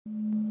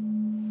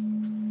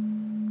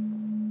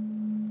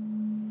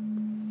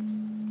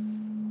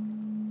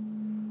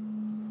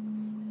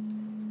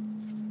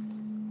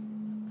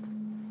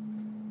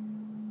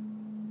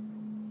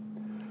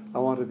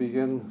to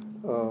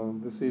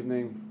begin this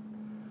evening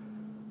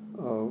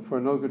for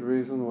no good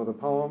reason with a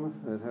poem.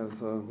 It has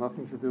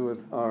nothing to do with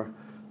our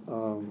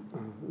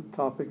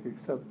topic,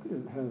 except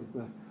it has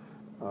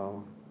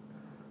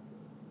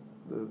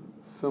the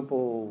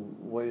simple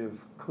way of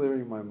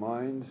clearing my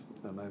mind,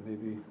 and I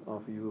maybe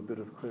offer you a bit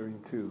of clearing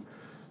too.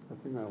 The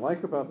thing I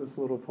like about this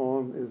little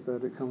poem is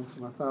that it comes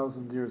from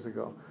 1,000 years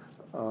ago.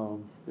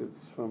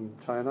 It's from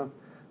China.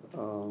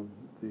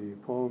 The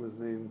poet is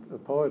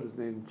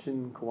named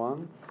Qin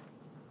Kuan,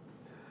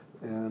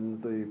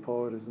 and the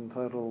poet is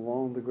entitled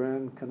Along the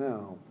Grand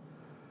Canal.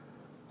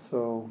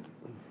 So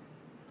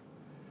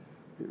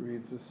it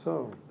reads as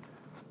so.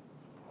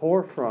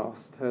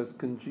 Hoarfrost has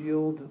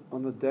congealed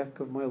on the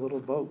deck of my little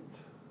boat.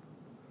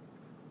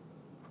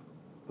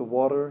 The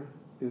water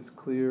is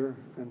clear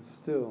and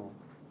still.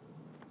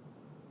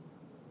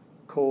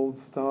 Cold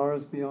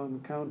stars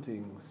beyond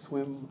counting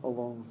swim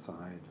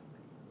alongside.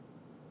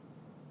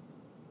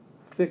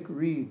 Thick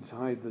reeds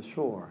hide the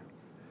shore.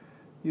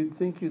 You'd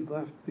think you'd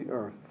left the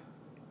earth.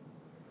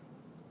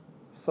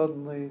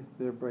 Suddenly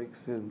there breaks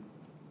in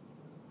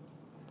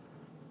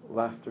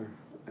laughter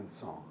and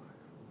song.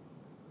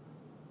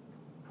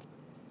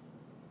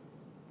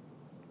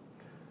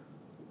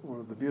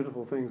 One of the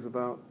beautiful things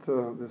about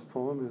this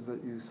poem is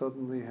that you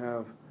suddenly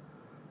have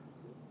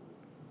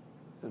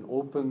an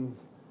open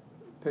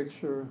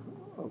picture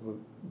of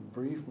a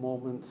brief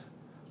moment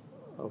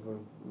of a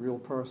real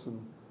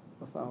person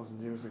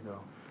 1,000 years ago.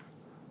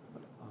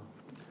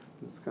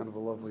 It's kind of a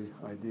lovely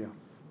idea.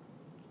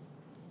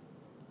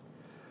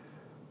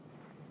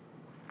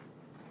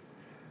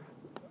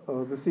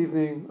 This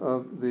evening,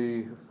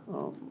 the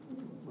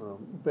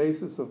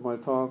basis of my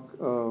talk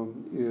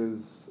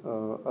is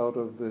out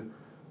of the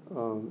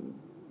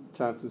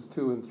chapters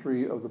 2 and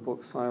 3 of the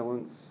book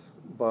Silence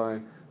by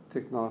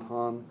Thich Nhat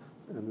Hanh,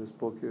 and this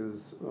book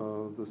is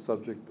the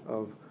subject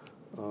of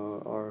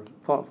our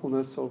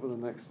thoughtfulness over the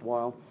next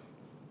while.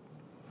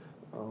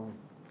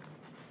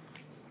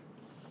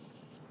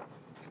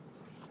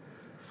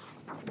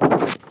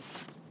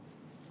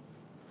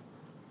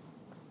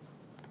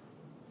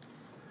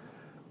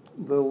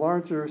 The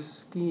larger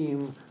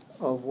scheme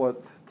of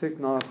what Thich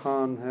Nhat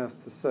Hanh has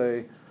to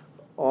say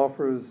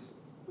offers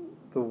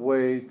the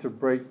way to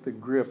break the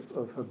grip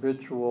of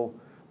habitual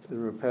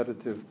and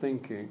repetitive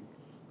thinking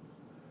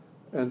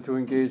and to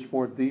engage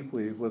more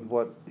deeply with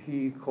what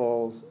he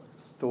calls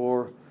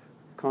store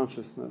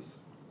consciousness.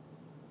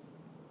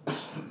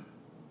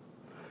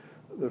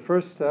 The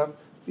first step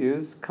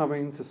is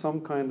coming to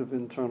some kind of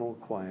internal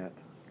quiet.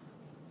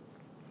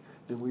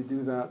 And we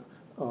do that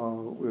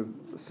with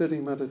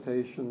sitting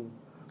meditation,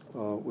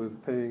 with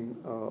paying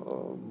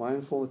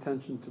mindful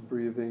attention to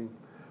breathing,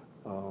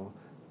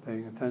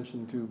 paying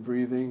attention to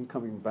breathing,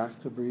 coming back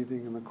to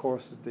breathing in the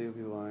course of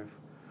daily life.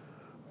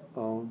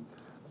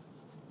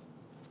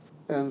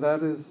 And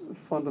that is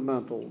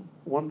fundamental.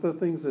 One of the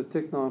things that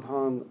Thich Nhat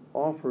Hanh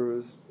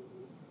offers,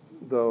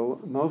 though,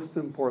 most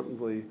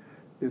importantly,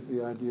 is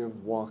the idea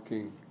of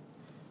walking.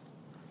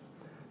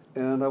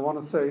 And I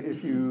want to say,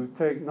 if you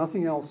take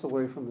nothing else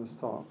away from this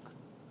talk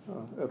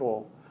at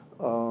all,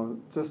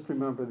 just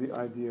remember the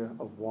idea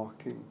of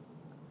walking.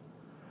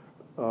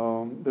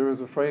 There is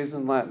a phrase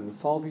in Latin,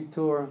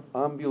 solvitur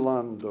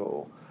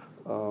ambulando.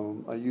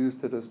 I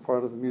used it as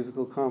part of the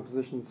musical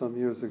composition some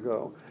years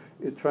ago.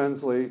 It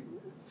translates,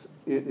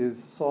 it is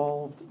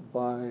solved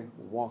by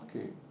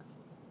walking.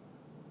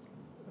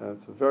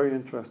 That's a very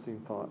interesting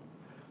thought.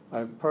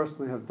 I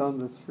personally have done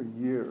this for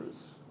years.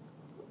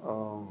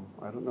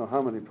 I don't know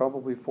how many,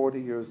 probably 40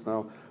 years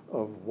now,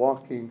 of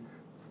walking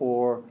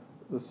for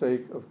the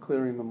sake of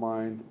clearing the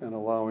mind and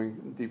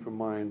allowing deeper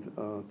mind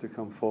to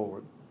come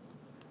forward.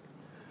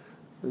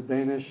 The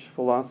Danish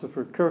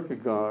philosopher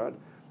Kierkegaard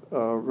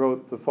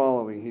wrote the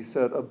following. He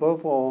said,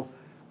 above all,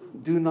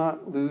 do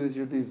not lose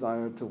your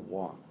desire to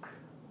walk.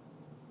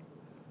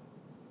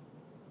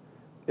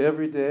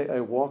 Every day I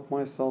walk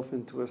myself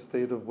into a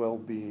state of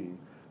well-being.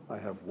 I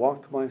have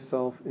walked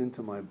myself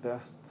into my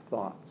best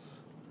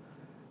thoughts.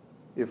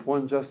 If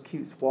one just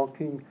keeps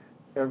walking,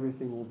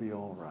 everything will be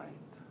all right.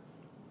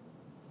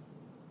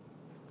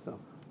 So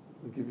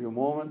I'll give you a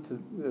moment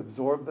to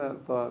absorb that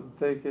thought,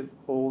 take it,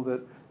 hold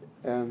it,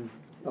 and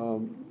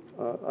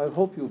I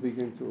hope you'll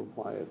begin to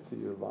apply it to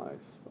your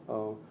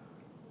life.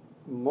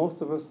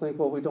 Most of us think,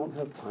 well, we don't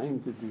have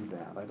time to do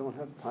that. I don't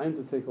have time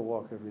to take a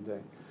walk every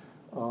day.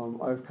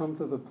 I've come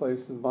to the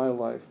place in my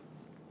life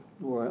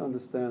where I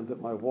understand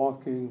that my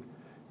walking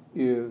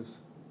is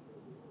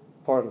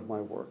part of my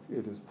work.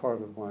 It is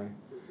part of my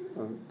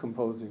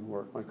composing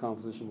work, my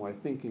composition, my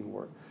thinking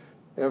work.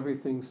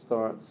 Everything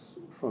starts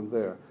from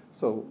there.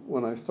 So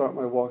when I start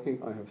my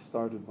walking, I have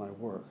started my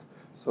work.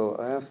 So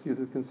I ask you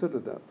to consider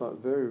that thought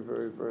very,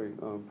 very, very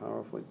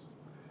powerfully.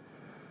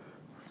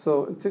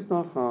 So Thich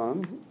Nhat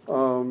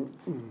Hanh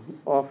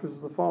offers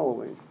the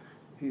following.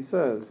 He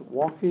says,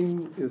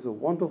 walking is a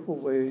wonderful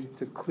way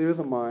to clear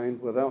the mind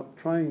without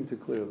trying to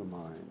clear the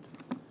mind.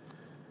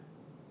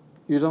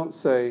 You don't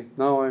say,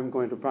 now I'm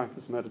going to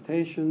practice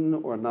meditation,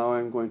 or now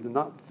I'm going to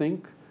not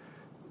think.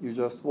 You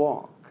just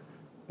walk.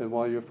 And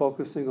while you're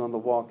focusing on the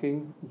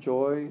walking,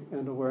 joy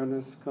and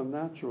awareness come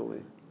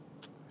naturally.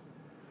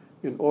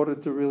 In order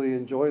to really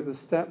enjoy the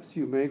steps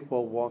you make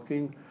while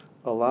walking,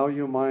 allow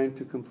your mind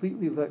to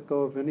completely let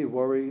go of any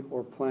worry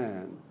or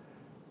plan.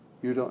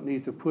 You don't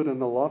need to put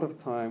in a lot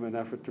of time and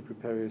effort to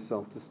prepare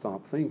yourself to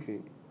stop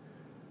thinking.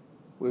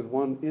 With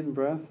one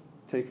in-breath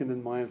taken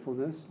in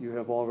mindfulness, you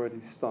have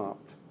already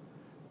stopped.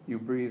 You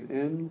breathe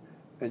in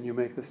and you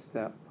make a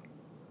step.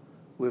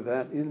 With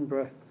that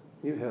in-breath,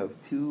 you have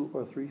 2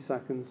 or 3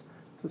 seconds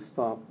to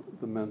stop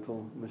the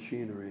mental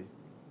machinery.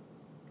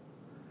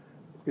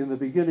 In the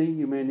beginning,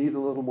 you may need a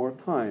little more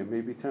time,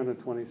 maybe 10 or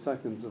 20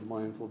 seconds of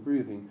mindful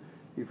breathing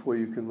before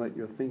you can let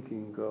your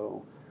thinking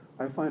go.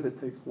 I find it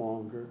takes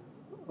longer.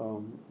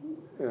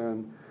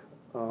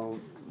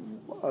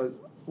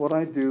 What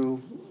I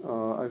do,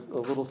 a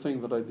little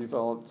thing that I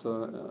developed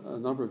a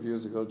number of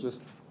years ago, just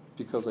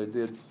because I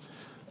did,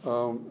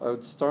 I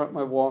would start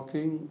my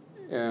walking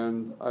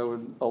and I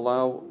would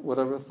allow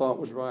whatever thought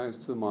would rise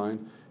to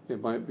mind.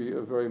 It might be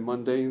a very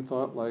mundane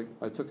thought, like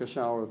I took a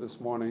shower this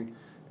morning,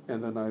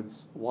 and then I'd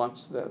watch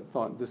that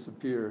thought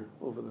disappear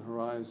over the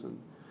horizon,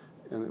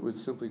 and it would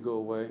simply go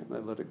away, and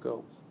I'd let it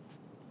go.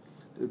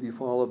 It would be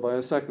followed by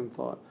a second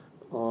thought,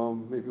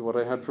 maybe what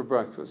I had for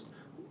breakfast.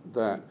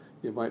 That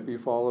it might be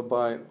followed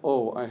by,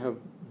 oh, I have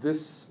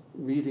this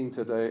meeting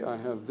today, I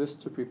have this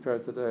to prepare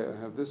today, I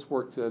have this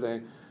work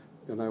today,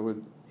 and I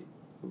would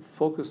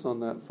focus on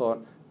that thought,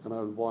 and I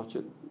would watch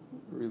it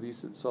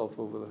release itself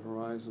over the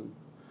horizon.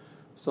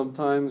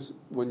 Sometimes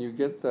when you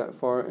get that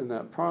far in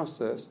that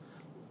process,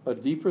 a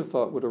deeper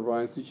thought would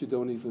arise that you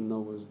don't even know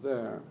was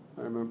there.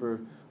 I remember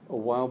a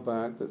while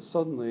back that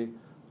suddenly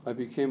I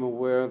became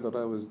aware that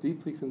I was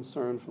deeply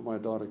concerned for my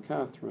daughter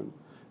Catherine,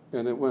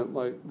 and it went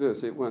like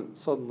this. It went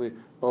suddenly,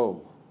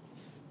 oh.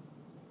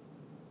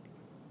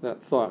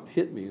 That thought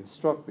hit me and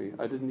struck me.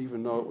 I didn't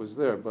even know it was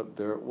there, but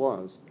there it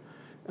was.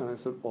 And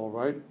I said, all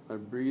right, I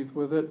breathe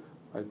with it,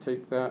 I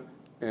take that,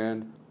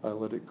 and I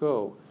let it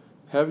go.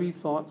 Heavy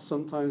thoughts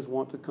sometimes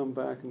want to come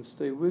back and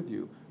stay with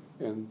you,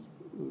 and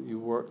you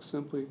work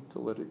simply to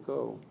let it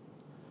go.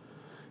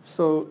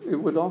 So it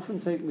would often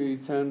take me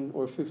 10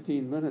 or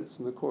 15 minutes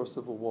in the course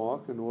of a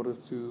walk in order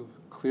to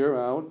clear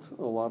out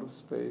a lot of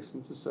space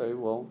and to say,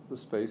 well, the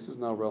space is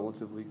now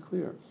relatively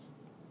clear.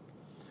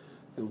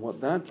 And what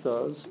that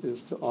does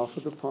is to offer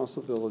the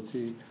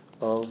possibility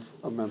of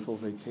a mental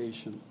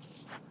vacation.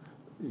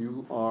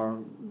 You are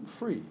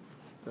free.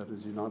 That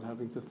is, you're not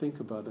having to think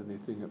about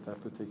anything at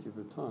that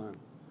particular time.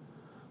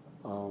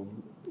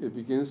 It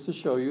begins to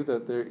show you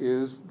that there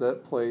is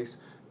that place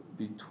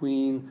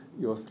between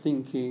your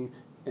thinking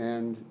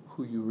and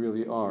who you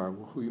really are,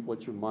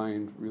 what your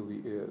mind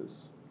really is.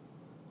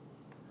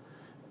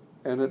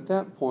 And at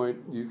that point,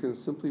 you can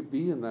simply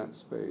be in that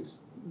space,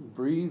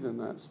 breathe in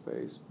that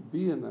space,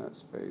 be in that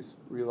space,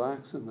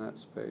 relax in that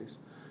space,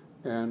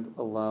 and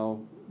allow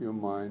your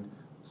mind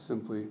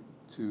simply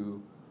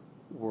to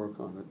work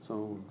on its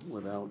own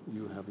without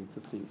you having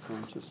to think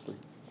consciously.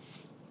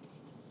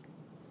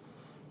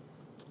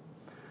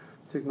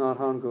 Thich Nhat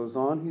Hanh goes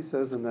on, he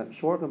says, in that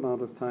short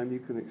amount of time you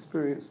can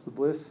experience the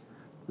bliss,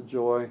 the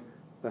joy,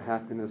 the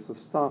happiness of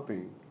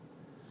stopping.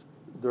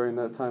 During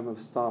that time of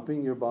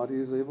stopping, your body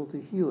is able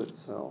to heal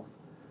itself.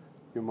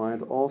 Your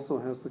mind also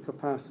has the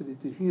capacity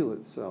to heal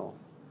itself.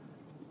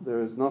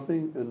 There is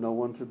nothing and no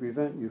one to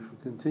prevent you from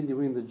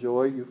continuing the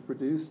joy you've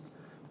produced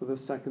with a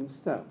second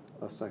step,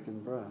 a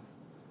second breath.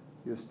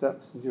 Your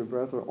steps and your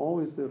breath are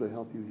always there to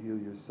help you heal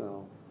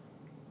yourself.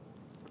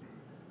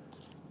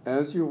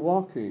 As you're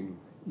walking,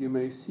 you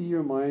may see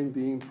your mind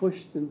being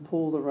pushed and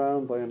pulled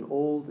around by an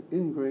old,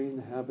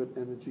 ingrained habit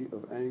energy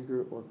of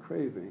anger or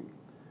craving.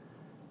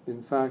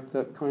 In fact,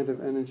 that kind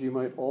of energy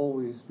might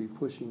always be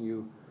pushing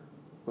you,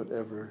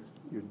 whatever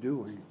you're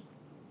doing.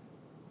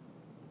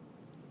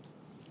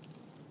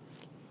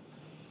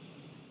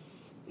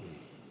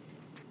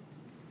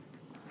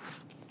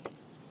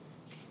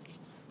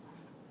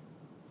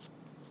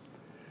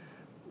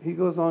 He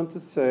goes on to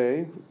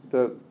say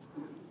that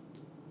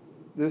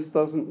this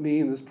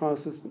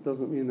process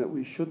doesn't mean that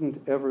we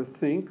shouldn't ever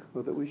think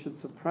or that we should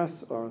suppress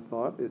our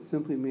thought. It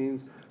simply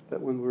means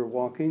that when we're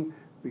walking,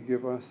 we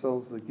give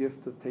ourselves the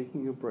gift of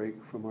taking a break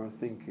from our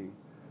thinking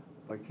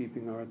by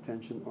keeping our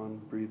attention on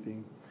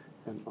breathing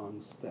and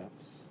on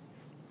steps.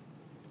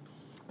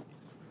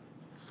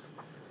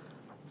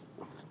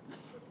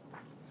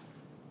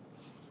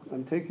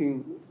 I'm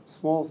taking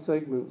small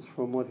segments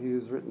from what he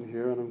has written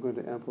here, and I'm going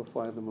to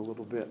amplify them a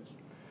little bit.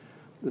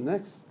 The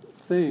next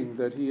thing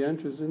that he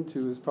enters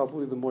into is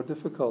probably the more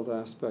difficult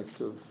aspect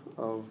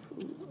of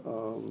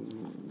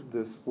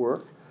this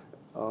work.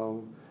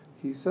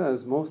 He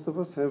says, most of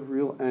us have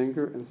real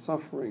anger and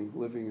suffering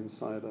living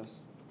inside us.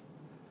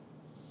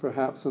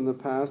 Perhaps in the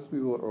past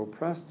we were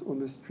oppressed or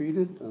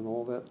mistreated, and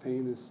all that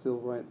pain is still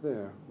right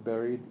there,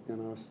 buried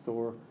in our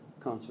store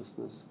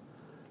consciousness.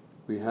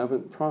 We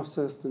haven't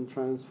processed and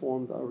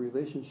transformed our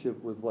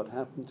relationship with what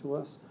happened to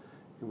us,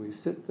 and we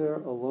sit there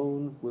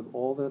alone with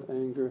all that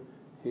anger,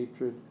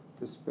 hatred,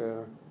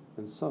 despair,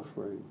 and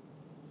suffering.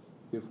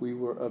 If we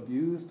were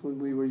abused when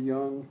we were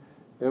young,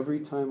 every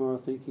time our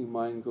thinking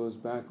mind goes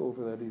back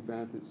over that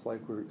event, it's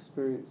like we're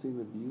experiencing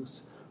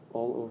abuse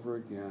all over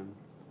again.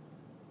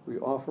 We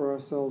offer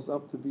ourselves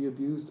up to be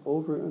abused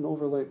over and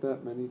over like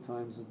that many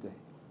times a day.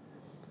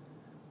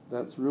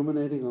 That's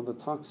ruminating on the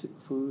toxic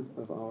food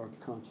of our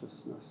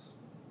consciousness.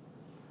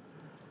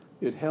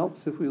 It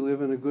helps if we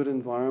live in a good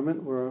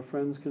environment where our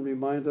friends can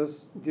remind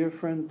us, dear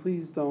friend,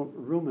 please don't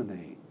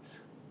ruminate.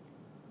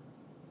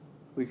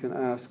 We can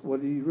ask, what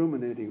are you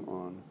ruminating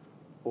on?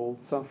 Old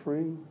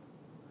suffering?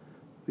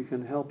 We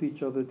can help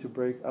each other to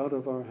break out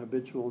of our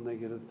habitual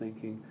negative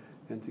thinking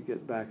and to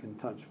get back in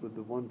touch with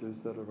the wonders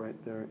that are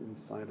right there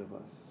inside of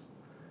us.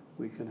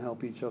 We can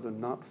help each other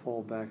not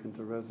fall back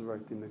into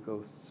resurrecting the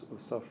ghosts of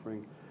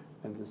suffering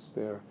and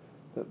despair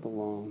that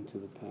belong to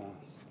the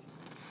past.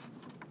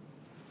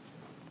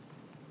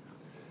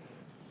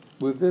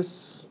 With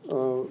this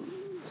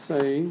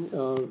saying,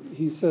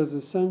 he says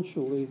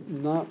essentially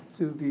not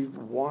to be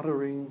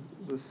watering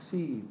the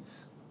seeds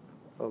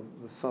of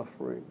the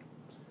suffering.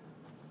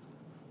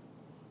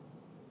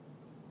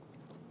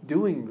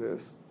 Doing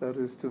this, that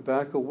is to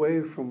back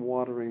away from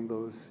watering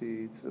those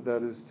seeds,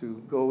 that is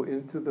to go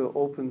into the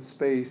open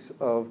space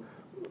of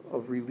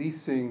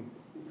releasing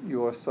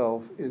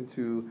yourself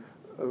into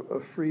a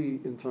free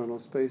internal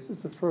space,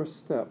 is the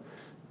first step,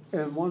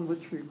 and one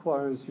which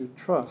requires you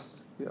trust,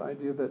 the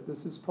idea that this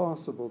is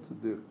possible to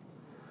do.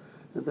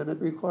 And then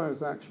it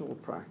requires actual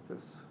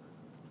practice.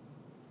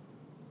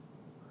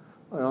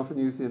 I often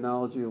use the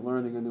analogy of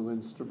learning a new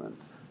instrument.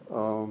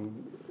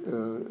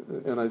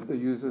 And I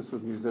use this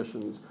with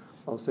musicians.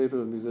 I'll say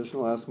to a musician,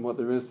 I'll ask them what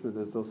their instrument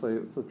is. They'll say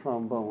it's the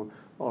trombone.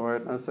 All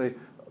right. And I say,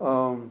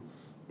 all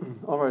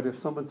right, if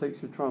someone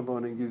takes your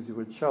trombone and gives you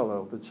a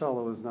cello, the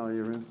cello is now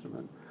your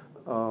instrument.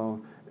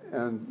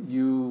 And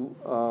you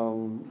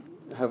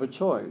have a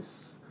choice.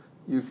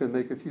 You can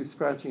make a few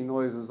scratching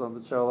noises on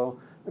the cello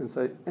and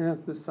say,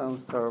 this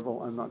sounds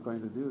terrible, I'm not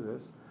going to do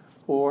this.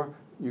 Or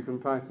you can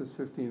practice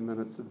 15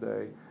 minutes a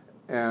day,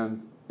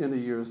 and in a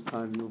year's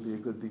time you'll be a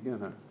good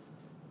beginner.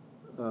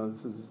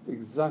 This is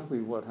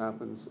exactly what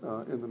happens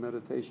in the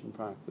meditation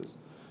practice.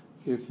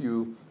 If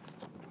you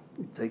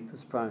take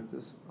this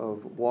practice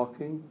of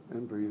walking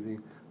and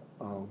breathing,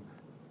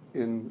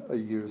 in a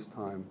year's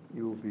time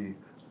you will be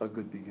a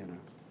good beginner.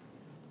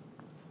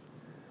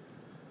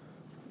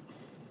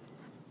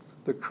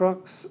 The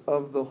crux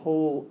of the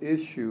whole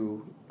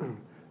issue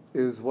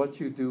is what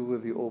you do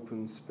with the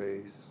open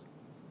space.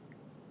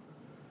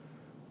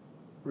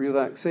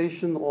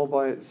 Relaxation all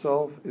by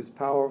itself is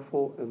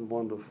powerful and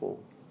wonderful.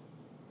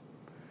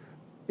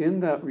 In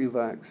that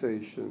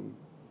relaxation,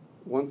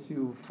 once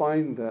you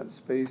find that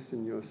space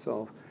in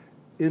yourself,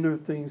 inner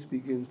things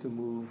begin to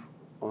move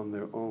on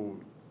their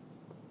own.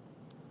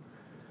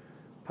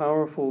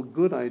 Powerful,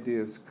 good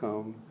ideas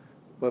come,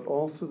 but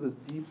also the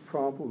deep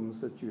problems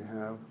that you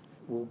have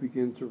will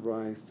begin to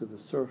rise to the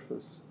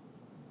surface.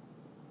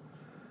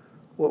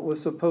 What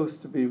was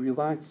supposed to be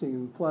relaxing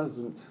and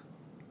pleasant,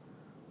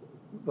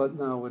 but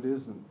now it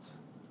isn't.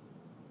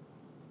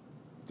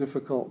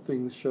 Difficult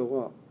things show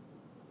up.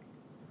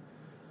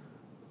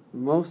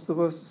 Most of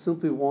us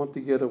simply want to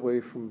get away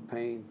from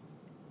pain.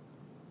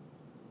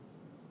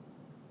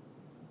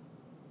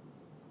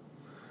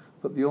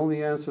 But the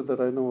only answer that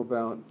I know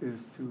about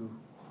is to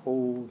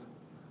hold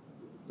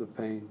the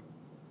pain.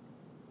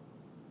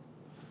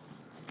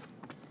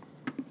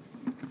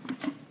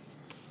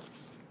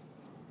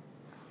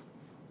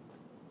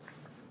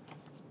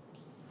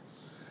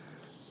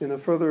 In a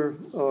further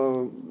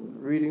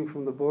reading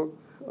from the book,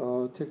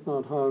 Thich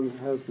Nhat Hanh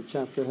has the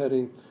chapter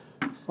heading,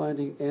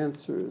 Finding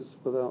Answers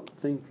Without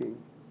Thinking.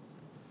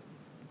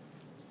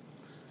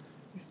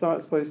 He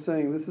starts by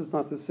saying, this is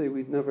not to say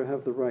we'd never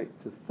have the right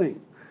to think.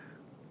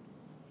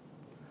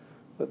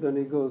 But then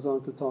he goes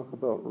on to talk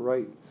about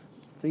right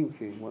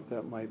thinking, what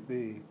that might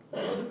be.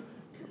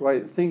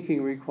 Right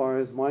thinking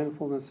requires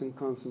mindfulness and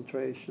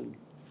concentration.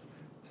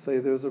 Say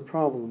there's a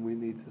problem we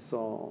need to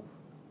solve.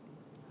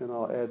 And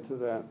I'll add to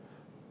that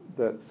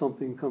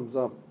something comes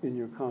up in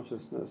your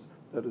consciousness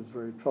that is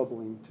very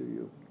troubling to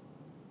you.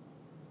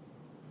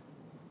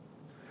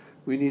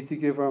 We need to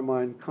give our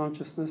mind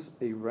consciousness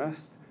a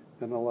rest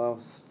and allow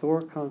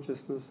store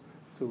consciousness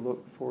to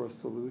look for a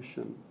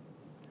solution.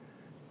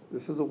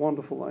 This is a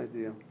wonderful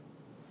idea.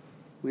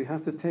 We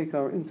have to take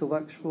our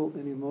intellectual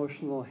and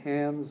emotional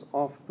hands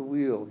off the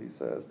wheel, he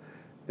says,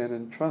 and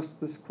entrust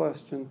this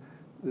question,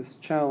 this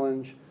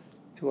challenge,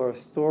 to our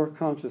store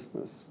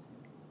consciousness.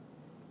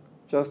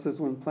 Just as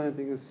when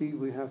planting a seed,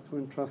 we have to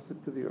entrust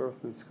it to the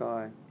earth and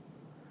sky.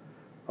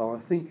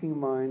 Our thinking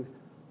mind,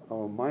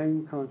 our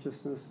mind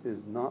consciousness is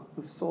not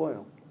the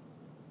soil.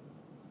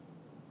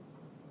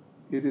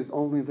 It is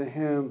only the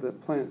hand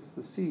that plants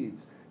the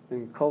seeds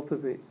and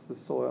cultivates the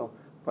soil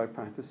by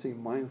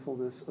practicing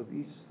mindfulness of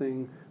each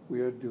thing we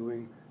are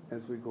doing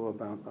as we go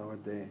about our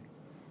day.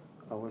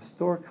 Our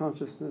store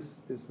consciousness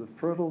is the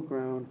fertile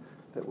ground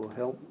that will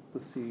help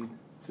the seed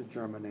to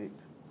germinate.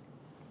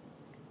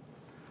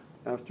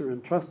 After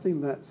entrusting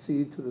that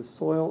seed to the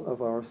soil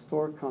of our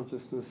store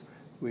consciousness,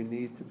 we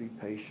need to be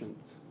patient.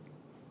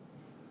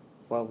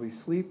 While we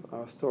sleep,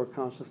 our stored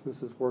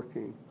consciousness is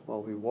working.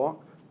 While we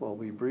walk, while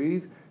we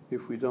breathe,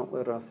 if we don't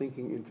let our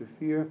thinking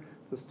interfere,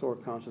 the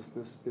stored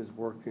consciousness is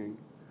working.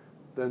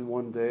 Then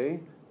one day,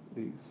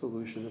 the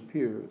solution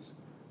appears.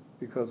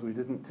 Because we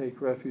didn't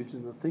take refuge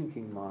in the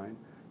thinking mind,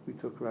 we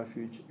took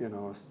refuge in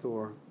our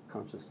stored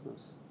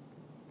consciousness.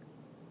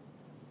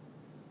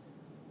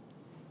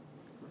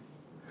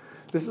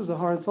 This is a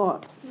hard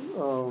thought.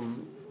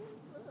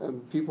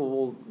 And people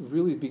will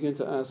really begin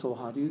to ask, so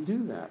how do you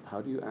do that?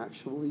 How do you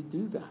actually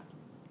do that?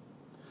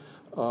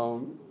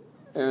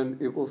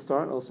 And it will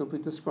start, I'll simply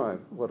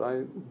describe what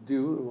I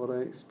do and what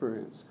I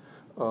experience.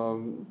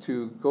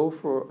 To go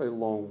for a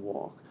long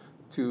walk,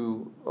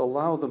 to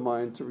allow the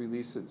mind to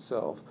release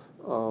itself,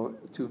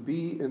 to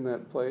be in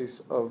that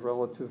place of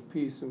relative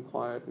peace and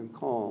quiet and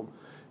calm.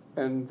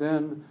 And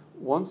then,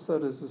 once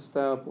that is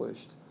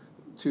established,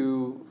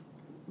 to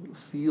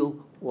feel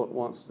what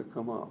wants to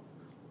come up.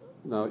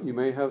 Now, you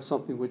may have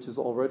something which is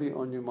already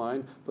on your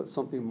mind, but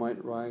something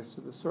might rise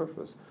to the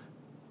surface.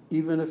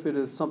 Even if it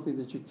is something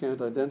that you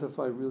can't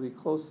identify really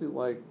closely,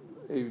 like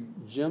a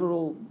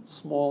general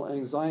small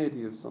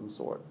anxiety of some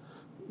sort.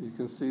 You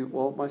can see,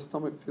 well, my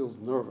stomach feels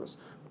nervous,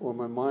 or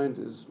my mind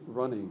is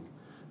running.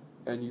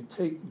 And you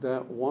take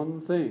that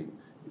one thing,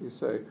 you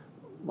say,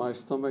 my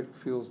stomach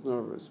feels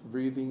nervous.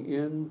 Breathing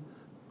in,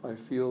 I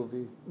feel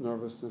the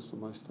nervousness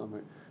in my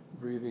stomach.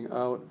 Breathing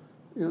out,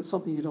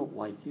 something you don't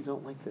like. You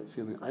don't like that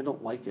feeling. I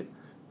don't like it.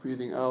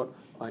 Breathing out,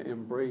 I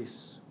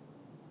embrace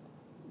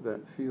that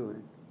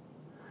feeling.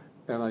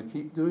 And I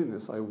keep doing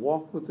this. I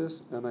walk with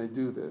this and I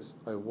do this.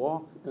 I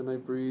walk and I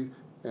breathe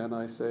and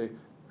I say,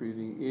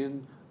 breathing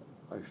in,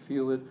 I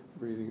feel it.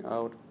 Breathing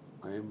out,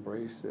 I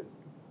embrace it.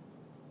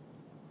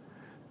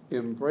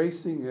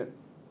 Embracing it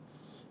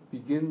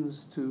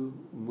begins to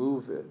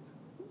move it.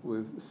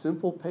 With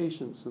simple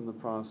patience in the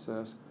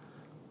process,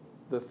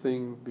 the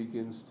thing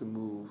begins to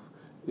move.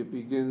 It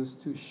begins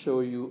to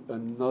show you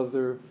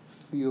another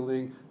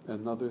feeling,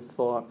 another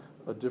thought,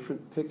 a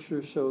different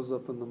picture shows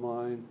up in the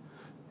mind,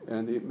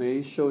 and it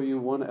may show you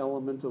one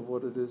element of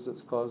what it is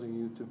that's causing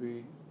you to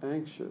be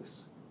anxious.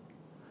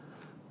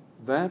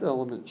 That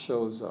element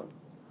shows up.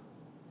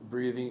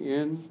 Breathing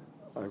in,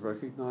 I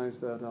recognize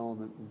that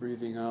element.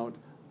 Breathing out,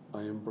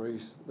 I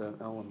embrace that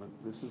element.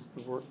 This is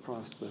the work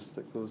process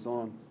that goes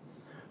on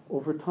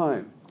over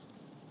time.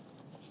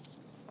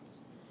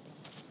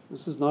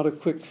 This is not a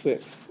quick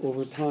fix.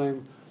 Over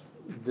time,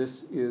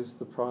 this is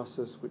the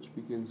process which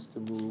begins to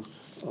move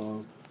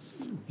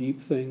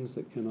deep things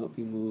that cannot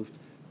be moved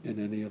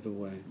in any other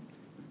way.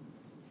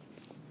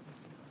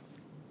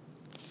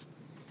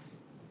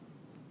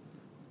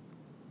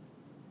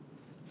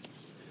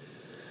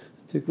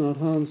 Thich Nhat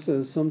Hanh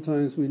says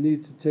sometimes we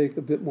need to take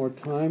a bit more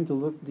time to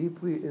look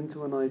deeply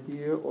into an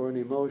idea or an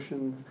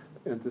emotion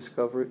and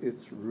discover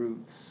its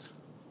roots.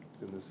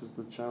 And this is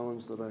the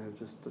challenge that I have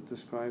just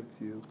described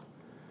to you.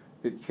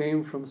 It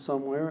came from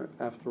somewhere,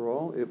 after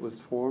all. It was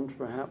formed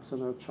perhaps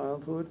in our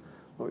childhood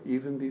or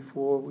even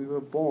before we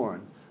were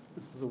born.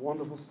 This is a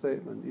wonderful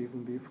statement,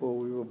 even before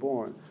we were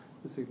born.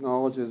 This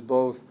acknowledges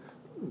both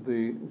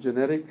the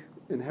genetic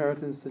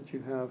inheritance that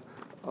you have,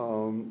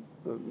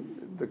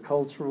 the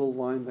cultural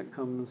line that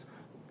comes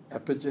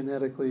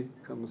epigenetically,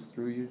 comes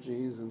through your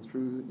genes and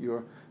through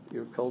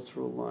your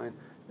cultural line.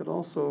 It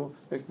also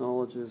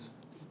acknowledges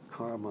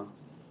karma.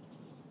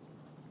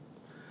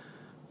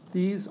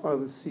 These are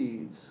the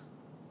seeds.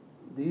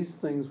 These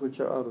things which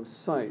are out of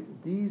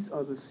sight, these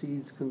are the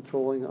seeds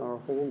controlling our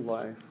whole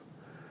life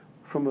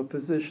from a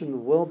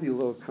position well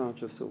below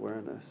conscious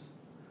awareness,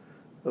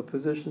 a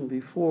position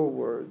before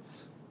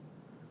words,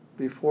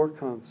 before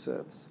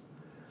concepts.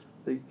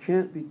 They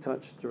can't be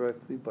touched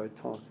directly by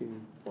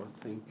talking or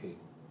thinking.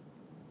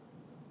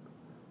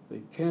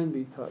 They can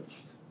be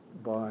touched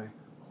by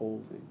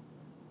holding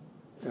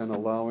and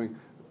allowing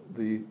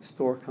the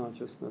store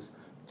consciousness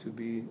to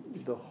be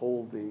the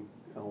holding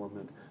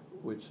element,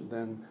 which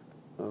then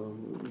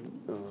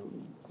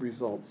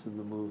results in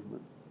the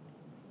movement.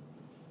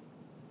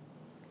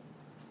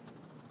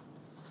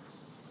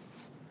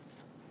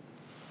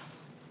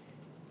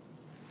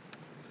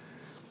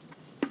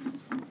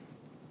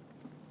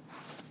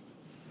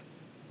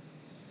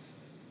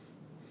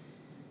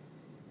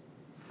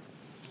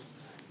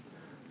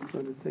 I'm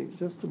going to take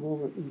just a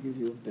moment and give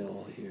you a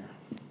bell here.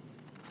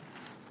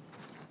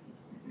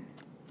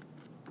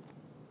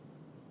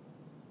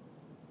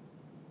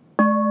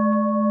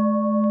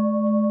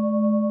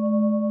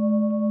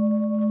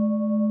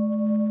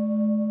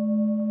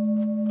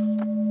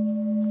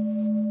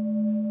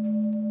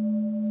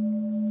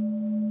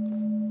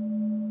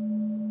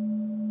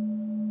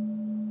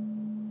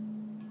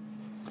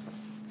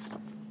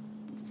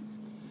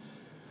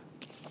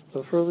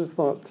 A further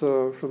thought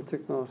from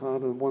Thich Nhat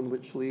Hanh, and one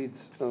which leads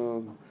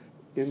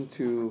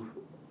into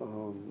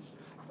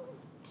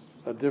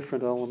a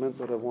different element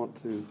that I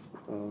want to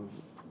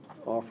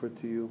offer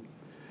to you.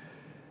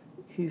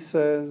 He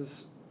says,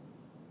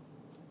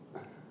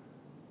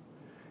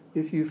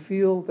 if you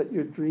feel that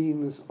your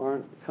dreams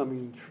aren't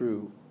coming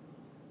true,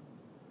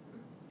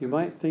 You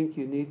might think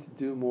you need to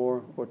do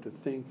more or to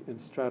think and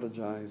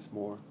strategize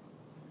more.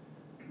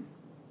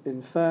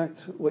 In fact,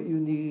 what you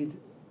need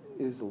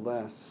is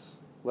less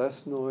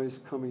noise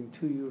coming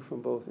to you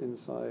from both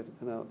inside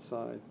and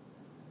outside,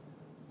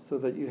 so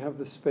that you have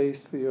the space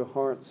for your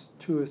heart's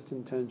truest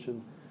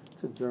intention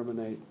to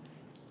germinate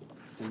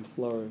and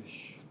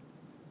flourish.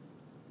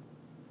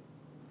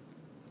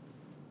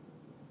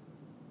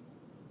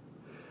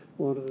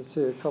 I wanted to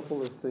say a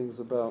couple of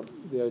things about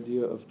the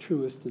idea of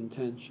truest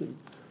intention.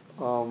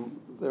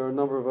 There are a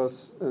number of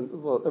us, and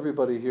well,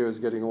 everybody here is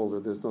getting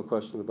older, there's no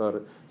question about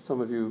it.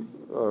 Some of you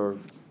are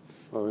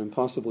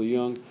impossibly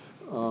young,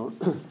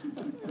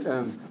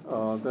 and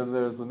then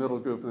there's the middle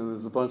group, and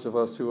there's a bunch of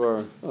us who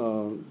are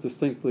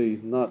distinctly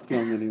not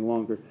young any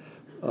longer.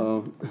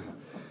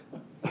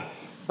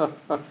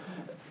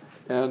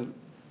 And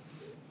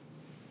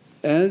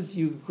as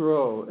you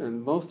grow,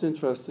 and most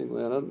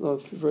interestingly, and I don't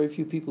know if very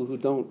few people who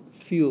don't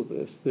feel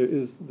this, there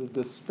is the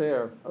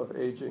despair of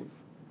aging.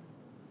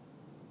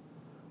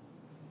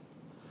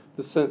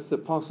 The sense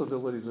that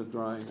possibilities are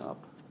drying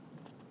up,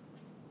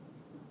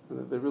 and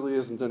that there really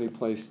isn't any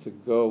place to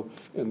go,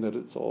 and that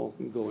it's all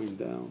going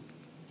down.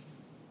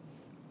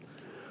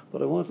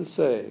 But I want to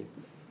say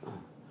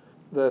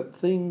that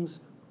things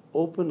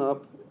open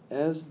up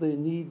as they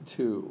need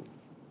to,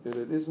 and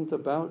it isn't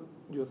about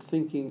your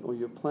thinking or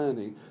your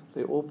planning.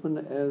 They open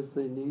as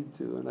they need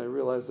to, and I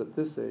realize at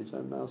this age,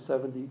 I'm now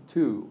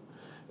 72,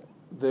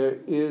 there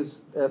is,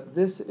 at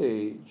this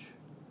age,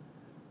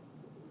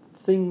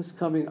 things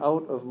coming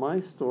out of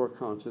my store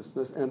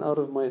consciousness and out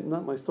of my,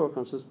 not my store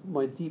consciousness,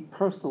 my deep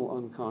personal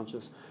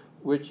unconscious,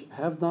 which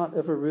have not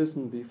ever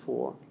risen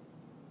before,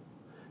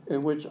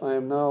 in which I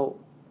am now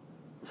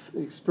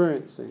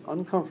experiencing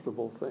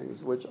uncomfortable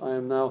things, which I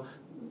am now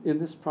in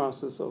this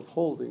process of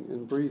holding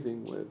and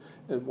breathing with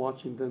and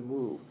watching them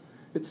move.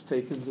 It's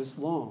taken this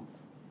long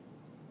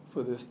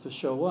for this to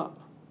show up.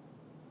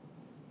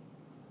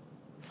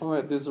 All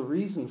right, there's a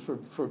reason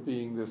for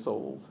being this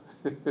old.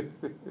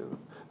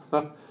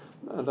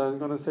 And I'm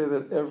going to say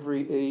that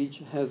every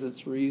age has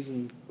its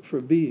reason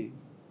for being.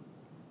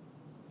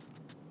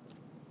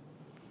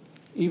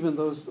 Even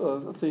those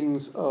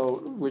things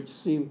which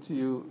seem to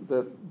you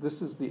that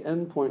this is the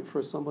end point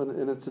for someone,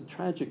 and it's a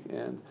tragic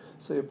end.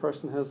 Say a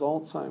person has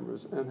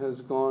Alzheimer's and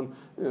has gone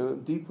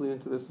deeply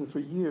into this, and for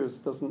years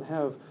doesn't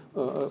have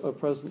a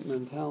present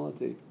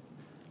mentality.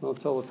 I'll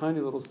tell a tiny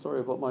little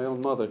story about my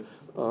own mother,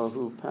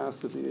 who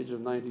passed at the age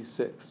of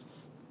 96.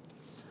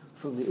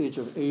 From the age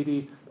of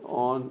 80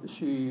 on,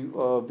 she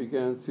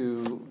began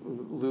to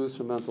lose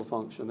her mental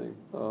functioning.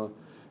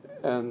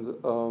 And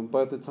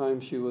by the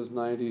time she was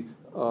 90,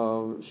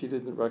 she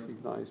didn't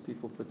recognize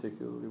people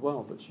particularly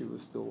well, but she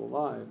was still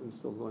alive and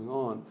still going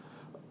on.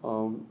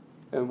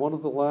 And one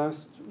of the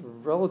last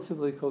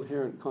relatively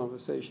coherent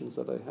conversations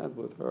that I had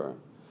with her,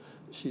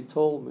 she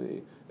told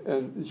me,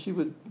 and she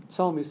would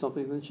tell me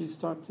something, then she'd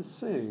start to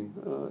sing,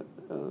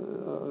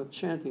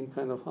 chanting,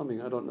 kind of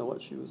humming. I don't know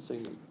what she was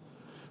singing.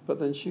 But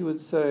then she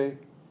would say,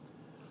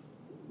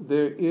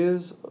 there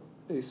is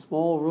a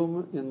small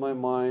room in my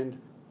mind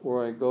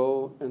where I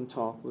go and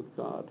talk with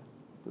God.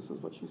 This is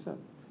what she said.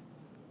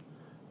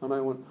 And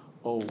I went,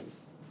 oh.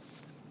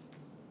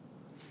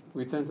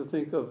 We tend to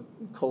think of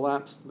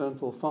collapsed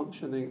mental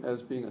functioning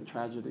as being a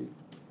tragedy.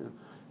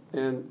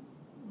 And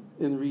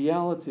in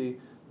reality,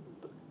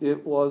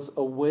 it was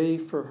a way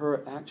for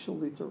her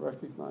actually to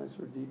recognize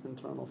her deep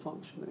internal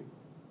functioning.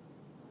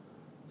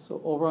 So,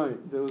 all right,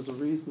 there was a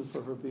reason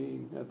for her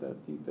being at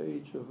that deep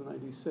age of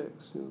 96,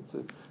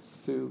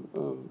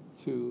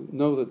 to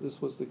know that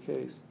this was the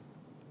case.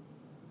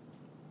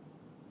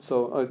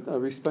 So I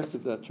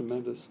respected that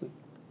tremendously.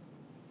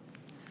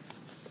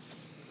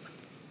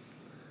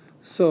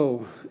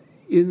 So,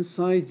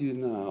 inside you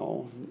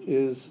now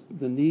is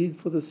the need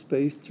for the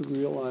space to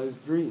realize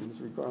dreams,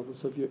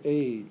 regardless of your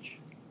age.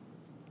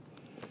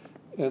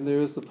 And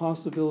there is the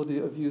possibility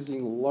of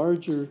using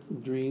larger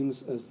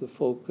dreams as the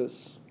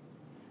focus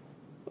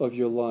of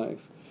your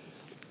life.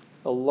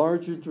 A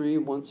larger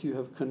dream, once you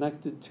have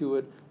connected to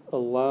it,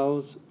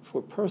 allows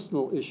for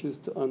personal issues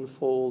to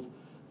unfold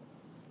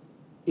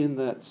in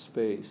that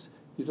space.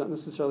 You don't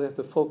necessarily have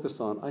to focus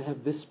on, I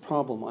have this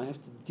problem, I have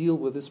to deal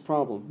with this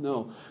problem.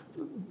 No.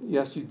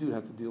 Yes, you do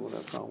have to deal with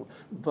that problem.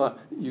 But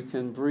you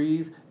can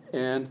breathe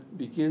and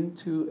begin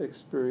to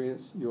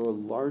experience your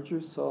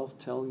larger self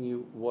telling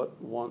you what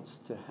wants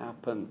to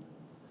happen.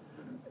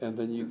 And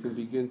then you can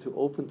begin to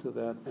open to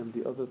that, and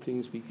the other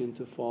things begin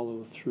to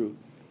follow through.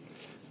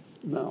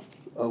 Now,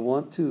 I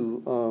want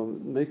to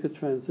make a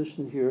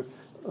transition here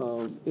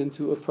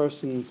into a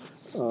person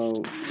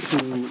who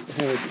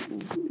had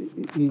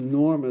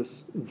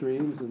enormous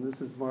dreams, and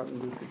this is Martin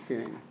Luther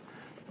King.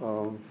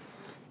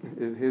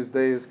 His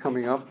day is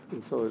coming up,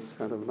 and so it's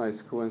kind of a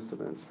nice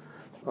coincidence.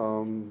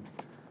 I'll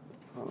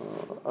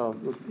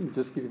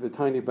just give you the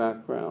tiny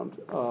background.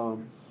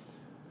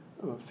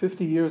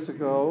 50 years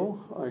ago,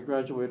 I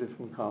graduated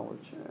from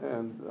college,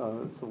 and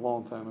it's a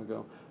long time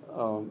ago.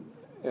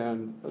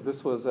 And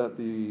this was at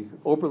the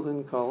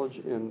Oberlin College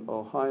in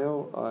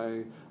Ohio.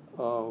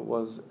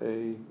 was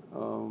a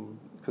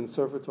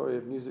Conservatory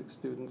of Music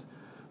student.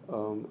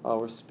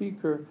 Our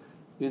speaker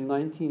in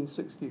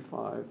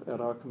 1965 at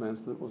our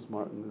commencement was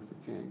Martin Luther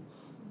King.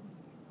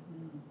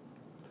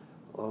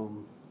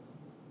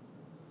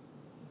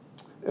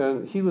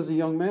 And he was a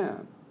young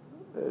man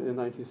in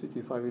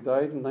 1965. He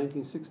died in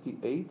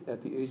 1968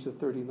 at the age of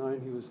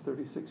 39. He was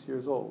 36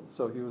 years old.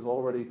 So he was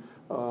already,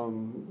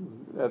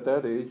 at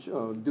that age,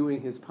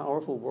 doing his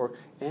powerful work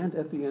and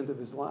at the end of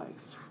his life.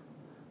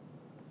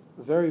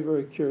 A very,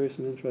 very curious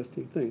and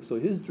interesting thing. So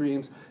his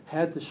dreams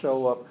had to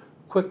show up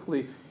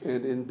quickly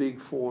and in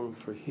big form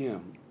for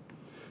him.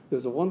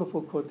 There's a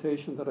wonderful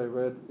quotation that I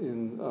read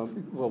in,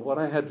 what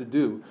I had to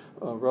do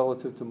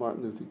relative to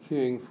Martin Luther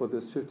King for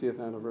this 50th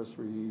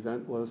anniversary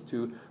event was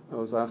I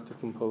was asked to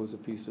compose a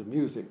piece of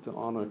music to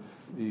honor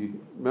the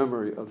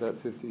memory of that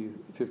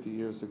 50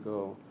 years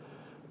ago.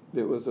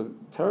 It was a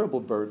terrible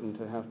burden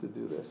to have to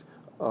do this.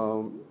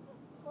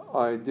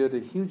 I did a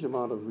huge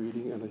amount of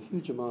reading and a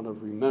huge amount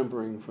of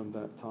remembering from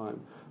that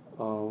time.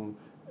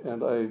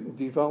 And I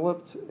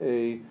developed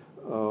a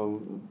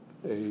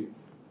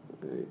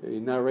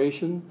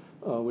narration,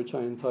 which I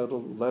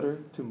entitled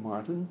Letter to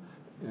Martin,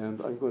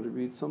 and I'm going to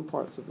read some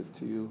parts of it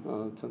to you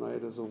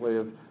tonight as a way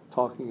of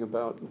talking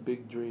about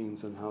big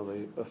dreams and how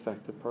they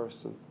affect a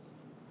person.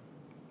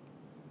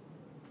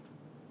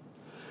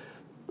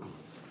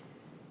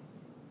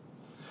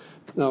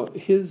 Now,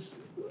 his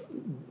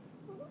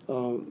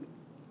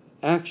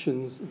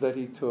actions that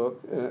he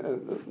took,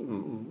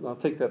 I'll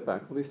take that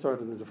back. Let me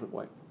start in a different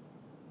way.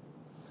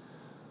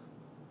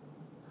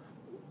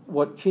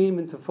 What came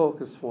into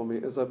focus for me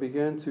as I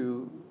began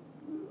to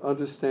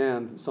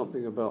understand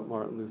something about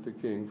Martin Luther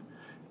King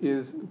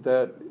is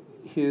that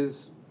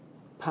his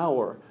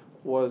power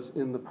was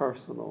in the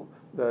personal,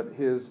 that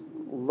his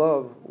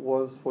love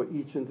was for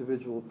each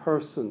individual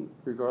person,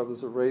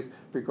 regardless of race,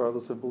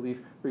 regardless of belief,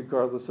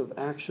 regardless of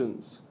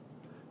actions.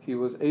 He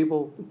was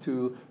able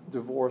to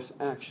divorce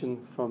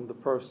action from the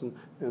person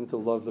and to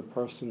love the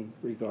person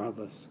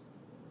regardless.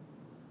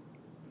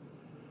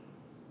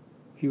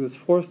 He was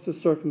forced to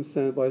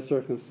by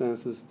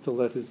circumstances to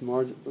let his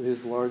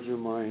larger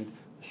mind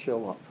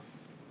show up.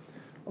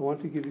 I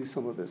want to give you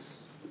some of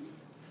this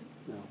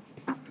now.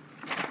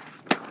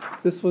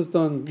 This was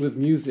done with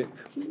music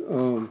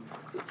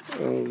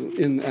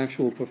in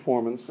actual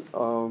performance,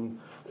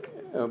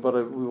 but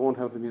we won't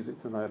have the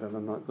music tonight, and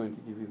I'm not going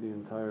to give you the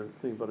entire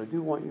thing. But I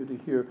do want you to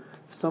hear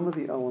some of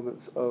the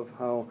elements of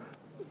how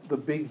the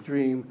big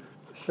dream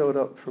showed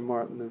up for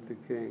Martin Luther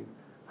King,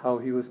 how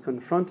he was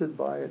confronted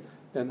by it,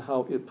 and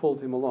how it pulled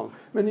him along.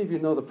 Many of you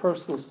know the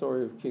personal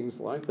story of King's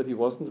life, that he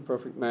wasn't a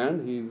perfect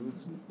man. He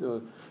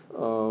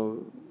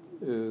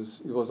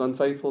was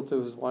unfaithful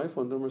to his wife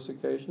on numerous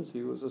occasions.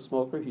 He was a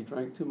smoker. He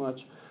drank too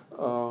much.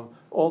 All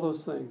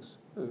those things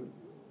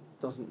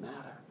doesn't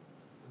matter.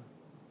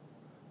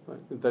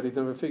 Right? That he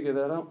never figured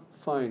that out?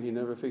 Fine, he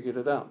never figured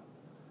it out.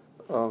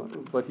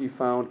 But he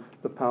found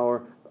the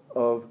power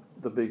of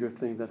the bigger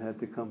thing that had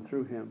to come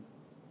through him.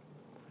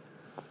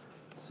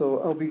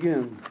 So I'll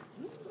begin.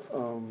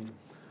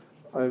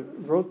 I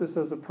wrote this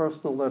as a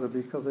personal letter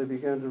because I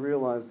began to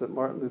realize that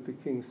Martin Luther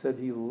King said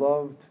he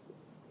loved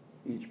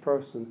each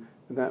person,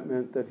 and that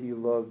meant that he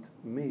loved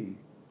me.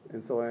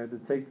 And so I had to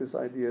take this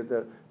idea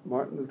that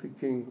Martin Luther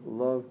King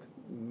loved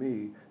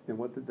me, and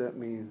what did that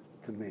mean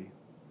to me?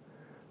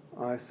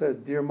 I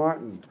said, "Dear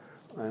Martin,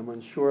 I am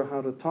unsure how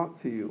to talk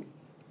to you.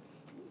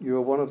 You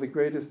are one of the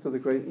greatest of the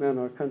great men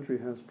our country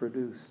has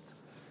produced.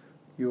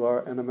 You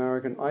are an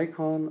American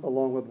icon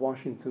along with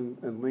Washington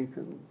and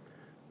Lincoln.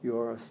 You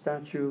are a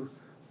statue,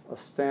 a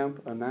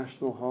stamp, a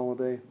national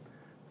holiday.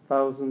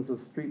 Thousands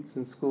of streets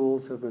and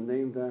schools have been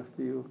named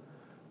after you.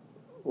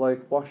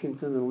 Like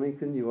Washington and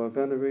Lincoln, you are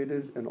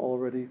venerated and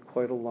already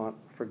quite a lot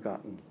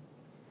forgotten.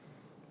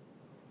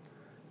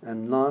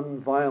 And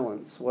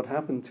nonviolence, what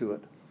happened to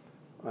it?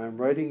 I am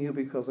writing you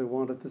because I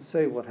wanted to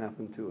say what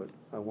happened to it.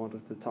 I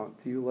wanted to talk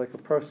to you like a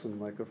person,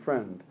 like a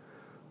friend.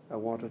 I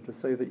wanted to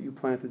say that you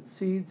planted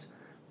seeds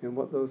and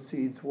what those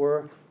seeds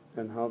were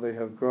and how they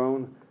have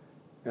grown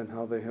and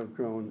how they have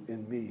grown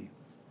in me.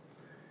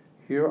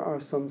 Here are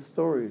some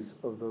stories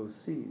of those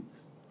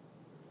seeds.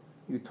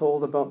 You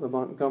told about the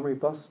Montgomery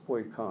bus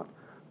boycott,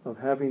 of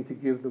having to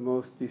give the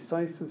most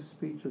decisive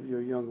speech of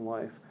your young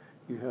life.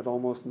 You had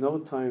almost no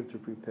time to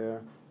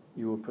prepare.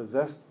 You were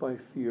possessed by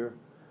fear.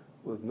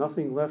 With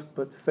nothing left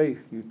but faith,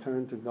 you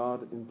turned to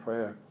God in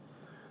prayer.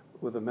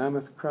 With a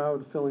mammoth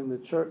crowd filling the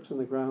church and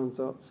the grounds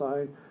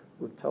outside,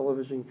 with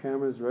television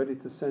cameras ready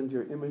to send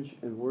your image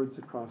and words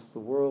across the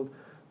world,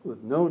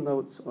 with no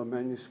notes or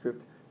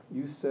manuscript,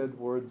 you said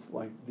words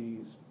like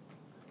these."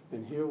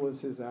 And here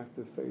was his act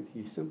of faith.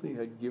 He simply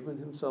had given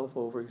himself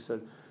over. He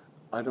said,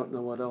 "I don't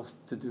know what else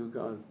to do,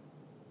 God."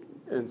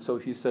 And so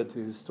he said to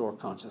his store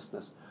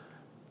consciousness,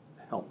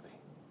 "Help me."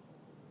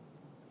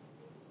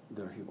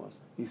 There he was.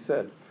 He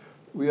said,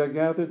 "We are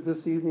gathered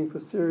this evening for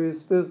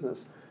serious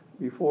business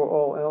before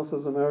all else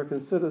as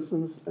American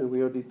citizens, and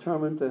we are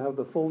determined to have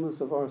the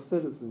fullness of our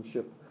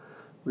citizenship.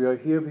 We are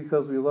here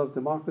because we love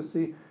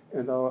democracy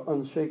and our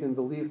unshaken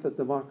belief that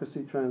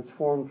democracy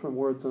transformed from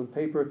words on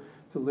paper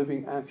to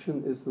living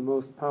action is the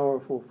most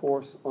powerful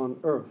force on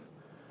earth.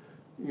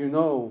 You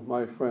know,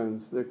 my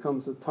friends, there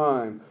comes a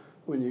time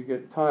when you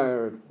get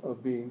tired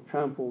of being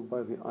trampled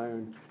by the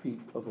iron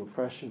feet of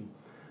oppression.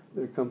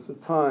 There comes a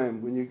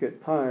time when you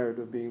get tired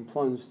of being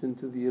plunged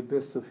into the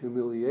abyss of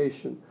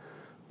humiliation,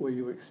 where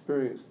you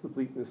experience the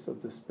bleakness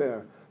of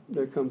despair.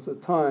 There comes a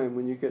time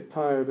when you get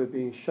tired of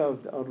being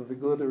shoved out of the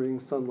glittering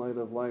sunlight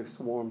of life's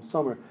warm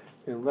summer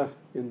and left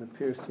in the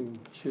piercing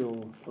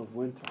chill of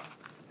winter.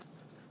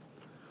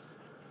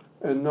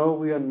 And no,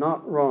 we are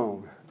not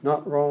wrong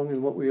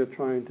in what we are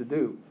trying to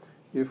do.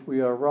 If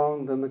we are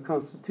wrong, then the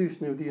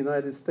Constitution of the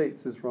United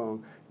States is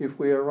wrong. If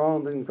we are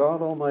wrong, then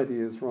God Almighty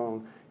is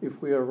wrong. If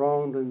we are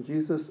wrong, then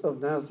Jesus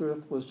of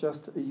Nazareth was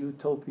just a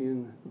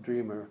utopian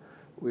dreamer.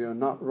 We are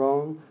not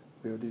wrong.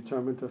 We are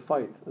determined to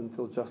fight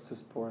until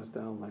justice pours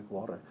down like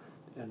water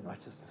and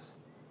righteousness.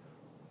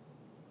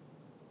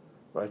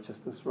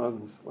 Righteousness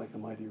runs like a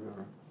mighty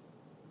river.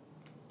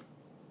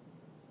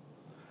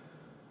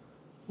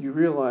 You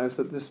realize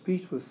that this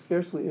speech, with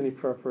scarcely any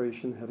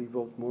preparation, had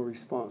evoked more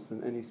response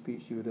than any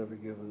speech you had ever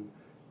given.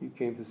 You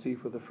came to see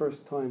for the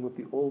first time what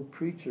the old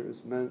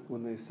preachers meant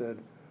when they said,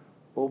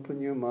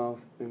 "Open your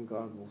mouth and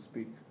God will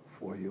speak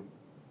for you."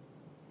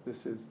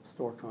 This is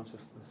store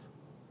consciousness,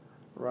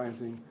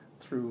 rising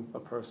through a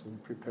person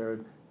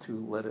prepared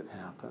to let it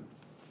happen.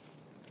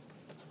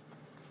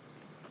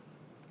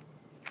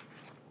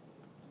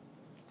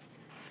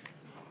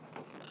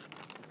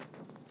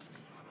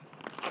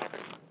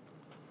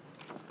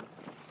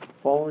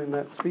 Following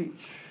that speech,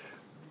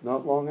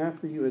 not long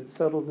after you had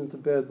settled into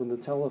bed when the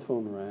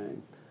telephone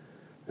rang,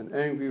 an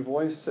angry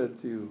voice said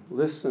to you,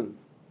 "Listen,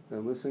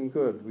 and listen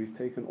good. We've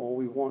taken all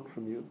we want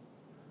from you.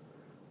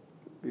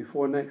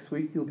 Before next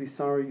week, you'll be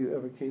sorry you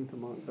ever came to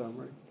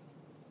Montgomery."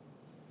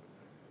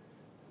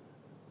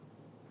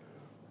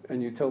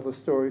 And you tell the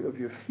story of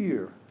your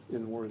fear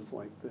in words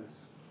like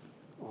this.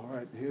 All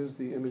right, here's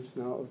the image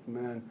now of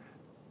man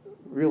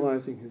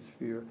realizing his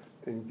fear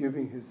and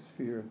giving his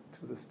fear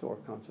to the store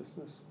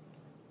consciousness.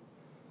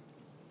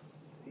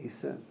 He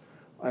said,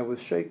 "I was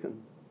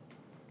shaken.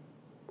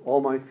 All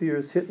my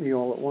fears hit me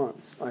all at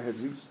once. I had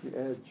reached the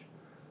edge.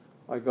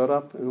 I got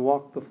up and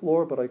walked the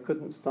floor, but I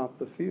couldn't stop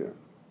the fear.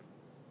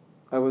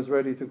 I was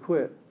ready to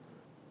quit.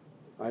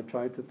 I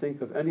tried to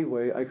think of any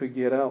way I could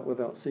get out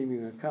without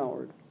seeming a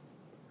coward.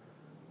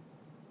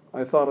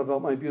 I thought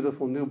about my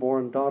beautiful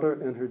newborn daughter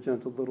and her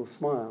gentle little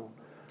smile,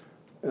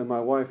 and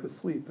my wife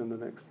asleep in the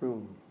next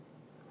room.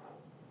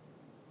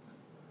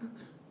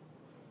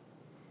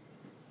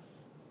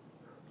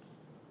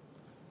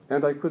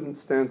 And I couldn't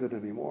stand it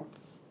anymore.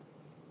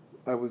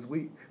 I was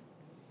weak.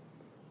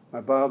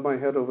 I bowed my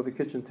head over the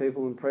kitchen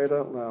table and prayed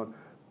out loud,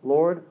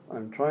 'Lord,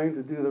 I'm trying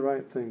to do the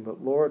right thing,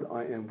 but Lord,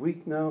 I am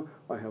weak now.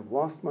 I have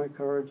lost my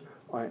courage.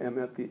 I am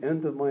at the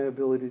end of my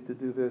ability to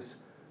do this.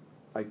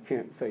 I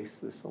can't face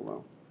this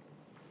alone.'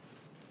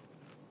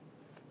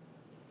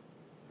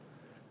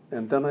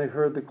 And then I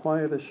heard the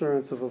quiet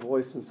assurance of a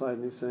voice inside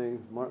me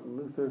saying, 'Martin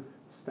Luther,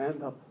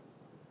 stand up.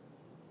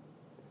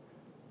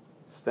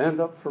 Stand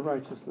up for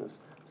righteousness.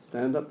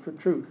 Stand up for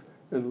truth.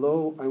 And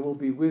lo, I will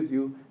be with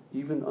you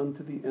even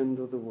unto the end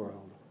of the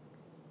world.'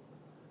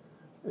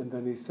 And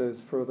then he says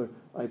further,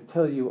 'I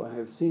tell you, I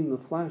have seen the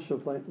flash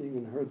of lightning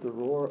and heard the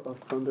roar of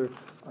thunder.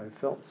 I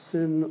felt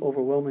sin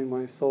overwhelming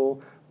my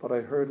soul, but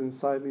I heard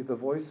inside me the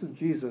voice of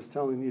Jesus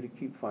telling me to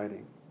keep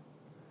fighting.'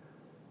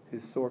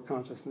 His sore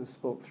consciousness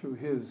spoke through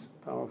his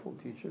powerful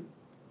teacher.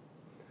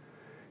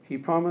 He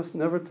promised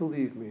never to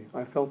leave me.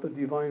 I felt the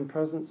divine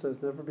presence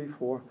as never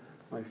before.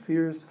 My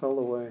fears fell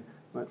away.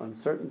 My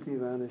uncertainty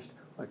vanished.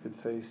 I could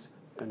face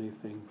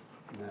anything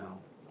now."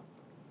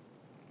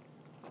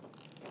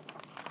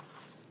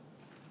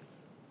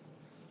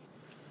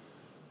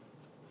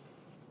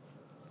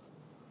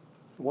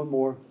 One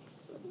more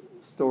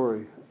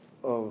story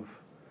of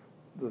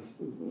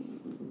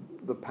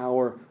the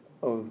power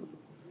of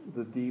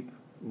the deep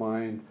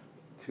mind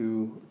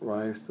to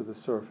rise to the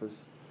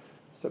surface.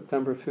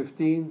 September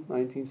 15,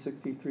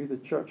 1963, the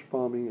church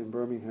bombing in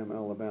Birmingham,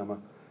 Alabama,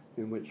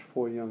 in which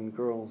 4 young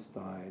girls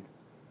died.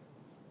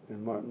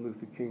 And Martin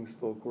Luther King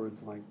spoke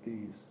words like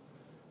these: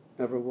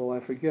 "Never will I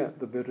forget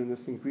the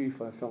bitterness and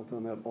grief I felt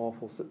on that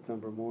awful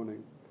September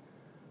morning.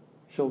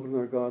 Children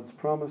are God's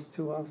promise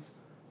to us,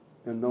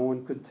 and no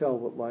one could tell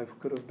what life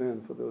could have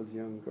been for those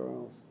young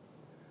girls.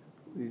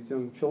 These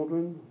young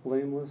children,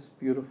 blameless,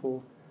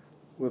 beautiful,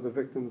 were the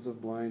victims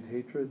of blind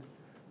hatred,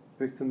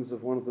 victims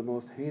of one of the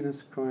most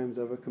heinous crimes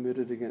ever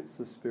committed against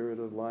the spirit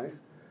of life.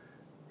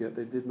 Yet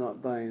they did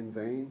not die in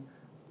vain.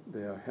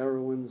 They are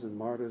heroines and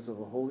martyrs of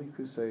a holy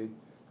crusade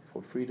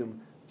for freedom,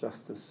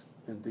 justice,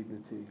 and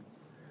dignity.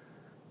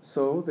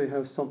 So they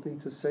have something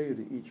to say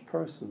to each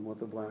person,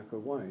 whether black or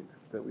white,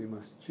 that we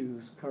must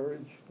choose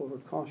courage over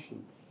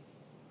caution.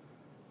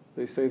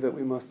 They say that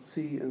we must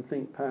see and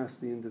think past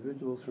the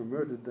individuals who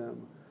murdered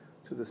them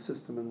to the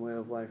system and way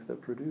of life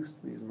that produced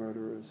these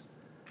murderers.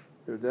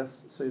 Their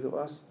deaths say to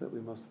us that we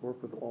must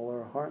work with all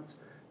our hearts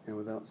and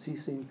without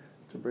ceasing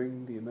to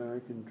bring the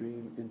American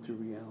dream into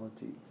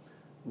reality.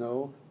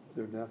 No,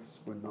 their deaths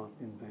were not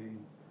in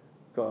vain.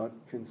 God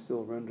can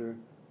still render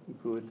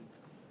good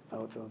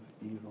out of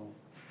evil.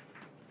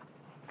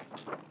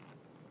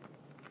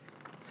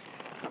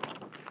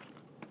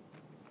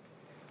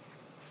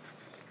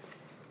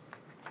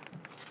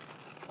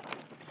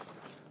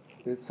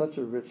 It's such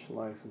a rich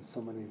life and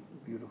so many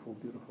beautiful,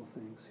 beautiful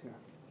things here.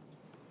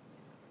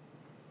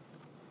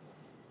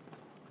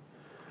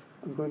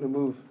 I'm going to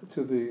move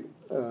to the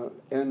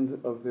end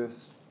of this.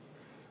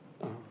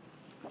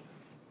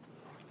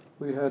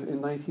 We had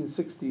in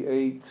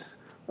 1968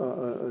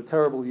 a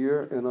terrible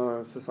year in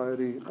our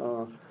society.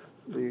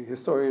 The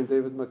historian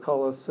David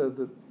McCullough said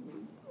that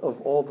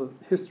of all the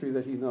history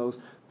that he knows,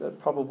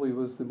 that probably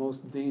was the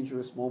most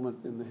dangerous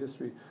moment in the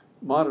history,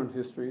 modern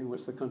history, in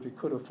which the country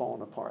could have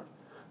fallen apart.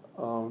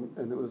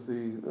 And it was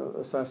the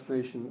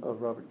assassination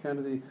of Robert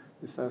Kennedy,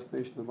 the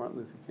assassination of Martin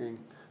Luther King,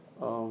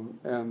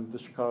 and the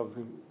Chicago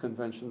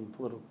Convention,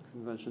 political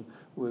convention,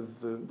 with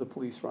the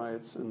police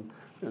riots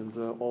and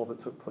all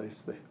that took place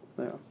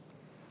there.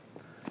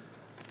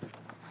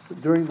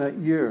 During that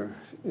year,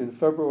 in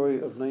February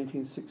of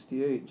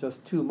 1968,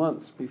 just 2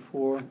 months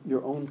before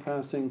your own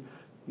passing,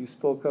 you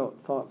spoke out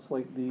thoughts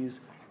like these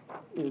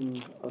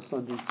in a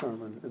Sunday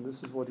sermon, and this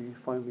is what he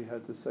finally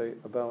had to say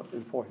about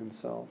and for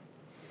himself.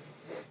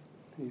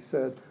 He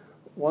said,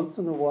 "Once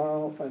in a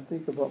while I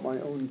think about my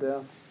own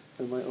death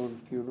and my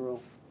own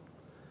funeral."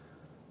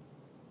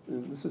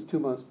 And this is 2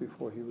 months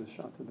before he was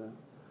shot to death.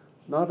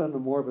 Not in a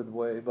morbid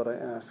way, but I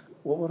ask,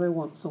 what would I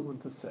want someone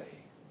to say?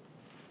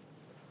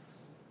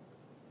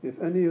 If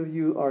any of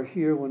you are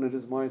here when it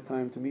is my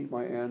time to meet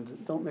my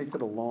end, don't make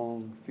it a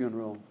long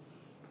funeral.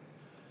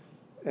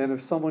 And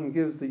if someone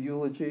gives the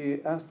eulogy,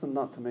 ask them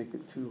not to make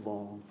it too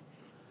long.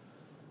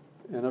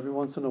 And every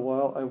once in a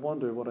while, I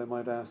wonder what I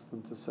might ask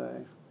them to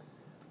say.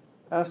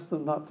 Ask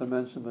them not to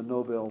mention the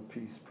Nobel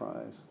Peace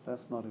Prize.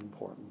 That's not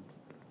important.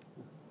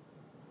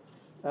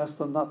 Ask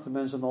them not to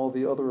mention all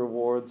the other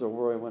awards or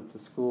where I went to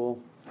school.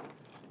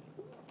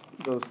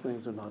 Those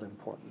things are not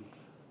important.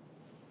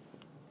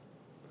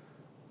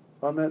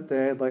 On that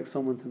day, I'd like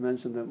someone to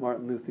mention that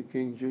Martin Luther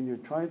King Jr.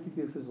 tried to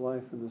give his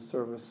life in the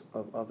service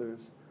of others.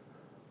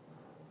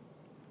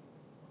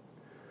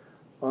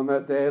 On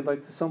that day, I'd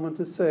like someone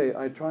to say,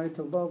 I tried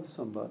to love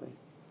somebody.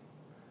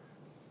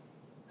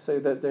 Say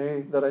that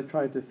day that I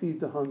tried to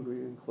feed the hungry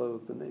and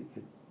clothe the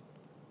naked.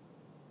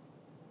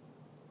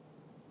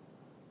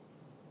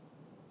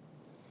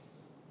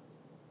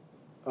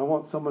 I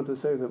want someone to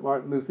say that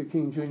Martin Luther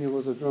King Jr.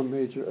 was a drum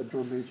major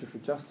for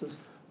justice,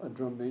 a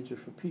drum major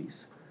for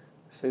peace.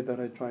 Say that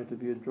I tried to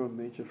be a drum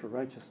major for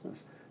righteousness,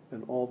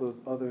 and all those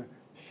other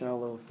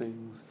shallow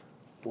things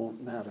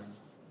won't matter.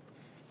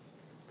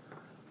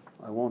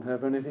 I won't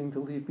have anything to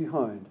leave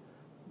behind.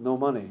 No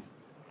money,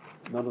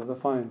 none of the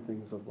fine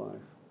things of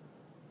life.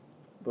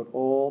 But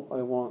all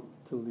I want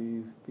to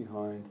leave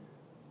behind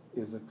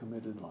is a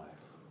committed life.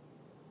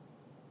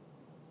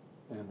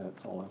 And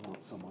that's all I want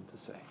someone to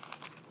say.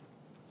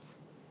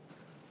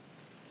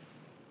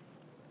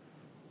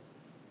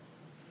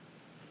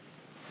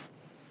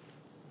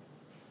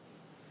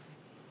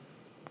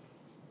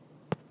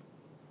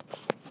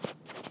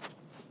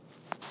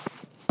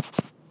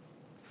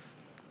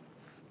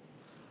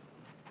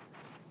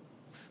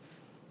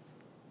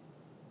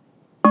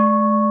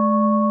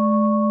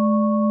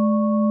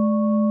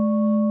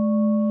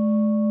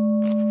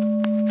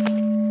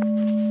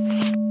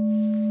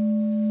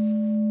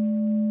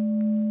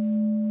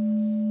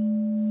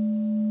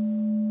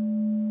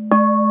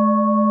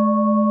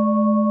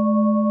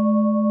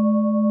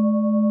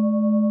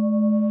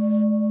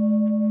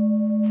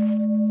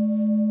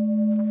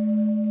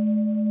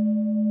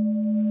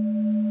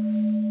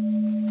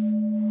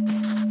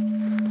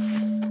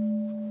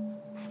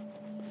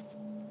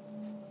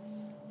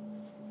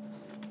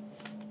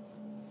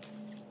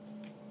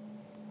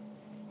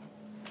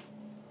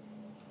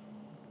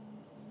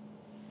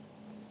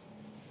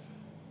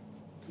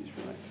 Please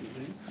relax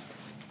easily.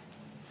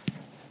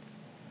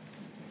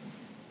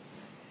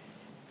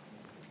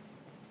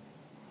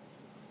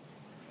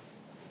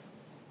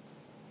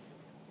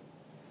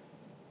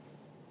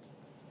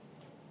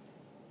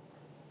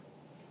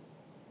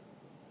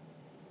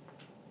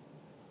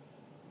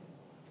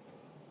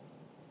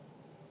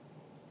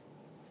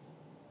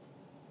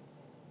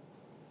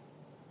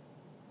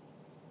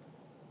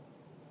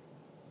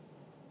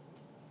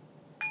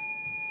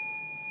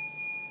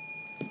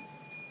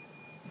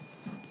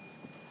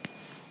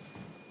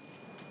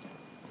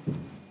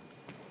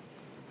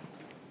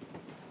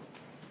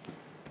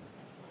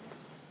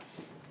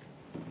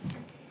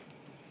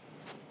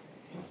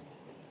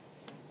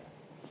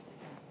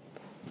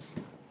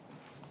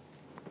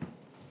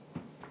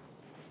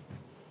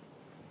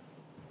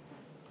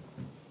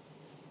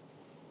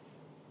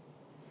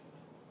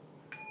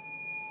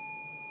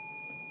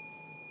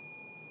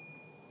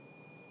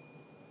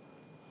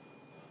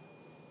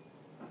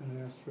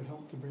 I asked for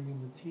help to bring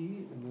in the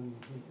tea, and then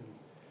we can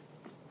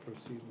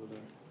proceed with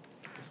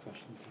our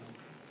discussion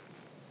time.